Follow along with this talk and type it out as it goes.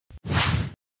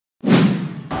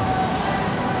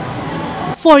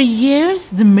For years,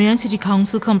 the Mayor and City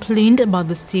Council complained about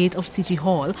the state of City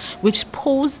Hall, which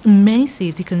posed many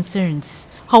safety concerns.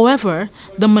 However,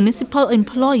 the municipal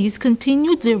employees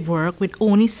continued their work with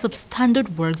only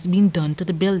substandard works being done to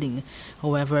the building.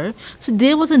 However,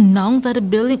 today was announced that the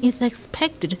building is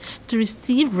expected to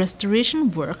receive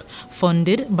restoration work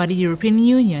funded by the European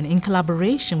Union in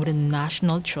collaboration with the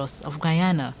National Trust of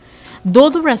Guyana. Though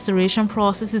the restoration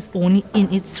process is only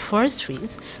in its first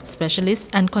phase,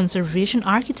 specialist and conservation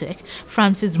architect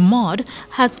Francis Maud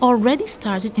has already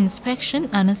started inspection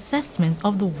and assessment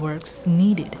of the works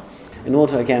needed. In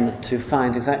order again to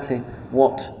find exactly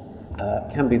what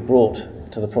can be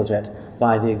brought to the project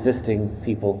by the existing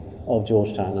people of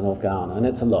Georgetown and of Guyana, and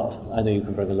it's a lot. I know you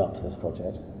can bring a lot to this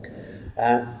project.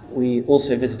 We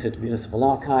also visited municipal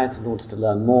archives in order to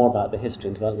learn more about the history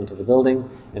and development of the building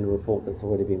in a report that's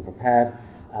already been prepared.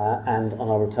 And on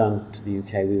our return to the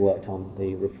UK, we worked on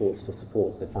the reports to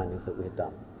support the findings that we had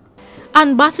done.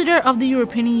 Ambassador of the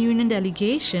European Union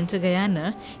delegation to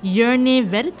Guyana, Jerne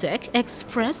Vedetek,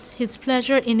 expressed his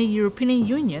pleasure in the European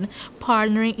Union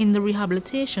partnering in the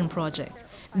rehabilitation project.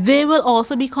 They will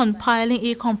also be compiling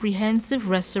a comprehensive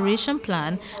restoration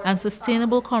plan and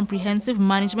sustainable comprehensive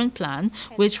management plan,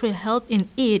 which will help in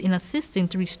aid in assisting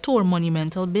to restore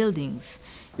monumental buildings.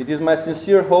 It is my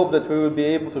sincere hope that we will be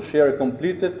able to share a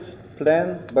completed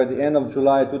plan by the end of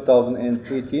July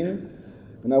 2018,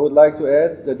 and I would like to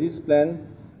add that this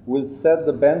plan will set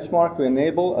the benchmark to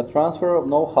enable a transfer of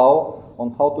know-how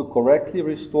on how to correctly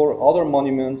restore other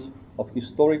monuments of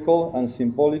historical and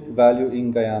symbolic value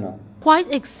in Guyana.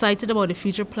 Quite excited about the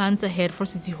future plans ahead for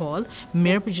City Hall,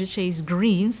 Mayor Patricia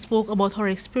Green spoke about her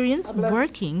experience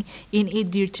working in a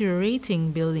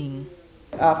deteriorating building.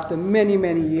 After many,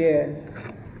 many years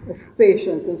of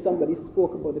patience, and somebody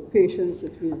spoke about the patience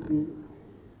that we've been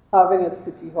having at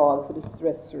City Hall for this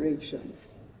restoration,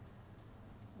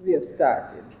 we have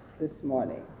started this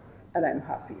morning, and I'm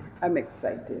happy, I'm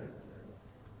excited.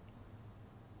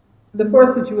 The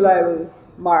 1st of July will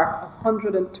mark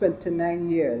 129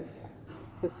 years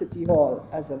for City Hall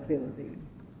as a building.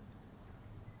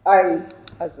 I,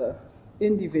 as an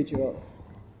individual,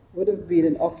 would have been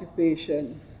in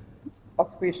occupational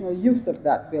use of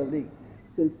that building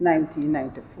since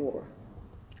 1994.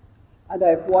 And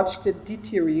I've watched it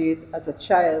deteriorate as a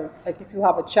child, like if you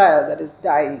have a child that is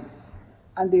dying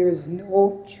and there is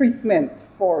no treatment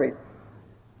for it.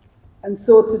 And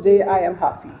so today I am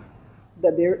happy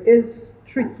that there is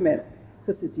treatment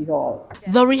for City Hall.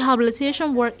 The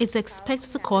rehabilitation work is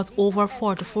expected to cost over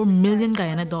 44 million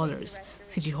Guyana dollars.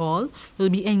 City Hall will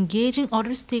be engaging other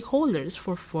stakeholders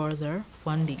for further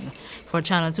funding. For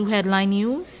Channel 2 Headline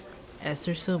News,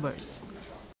 Esther Sobers.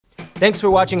 Thanks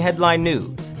for watching Headline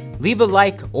News. Leave a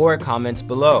like or a comment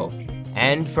below.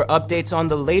 And for updates on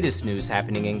the latest news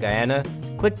happening in Guyana,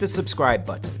 click the subscribe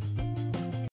button.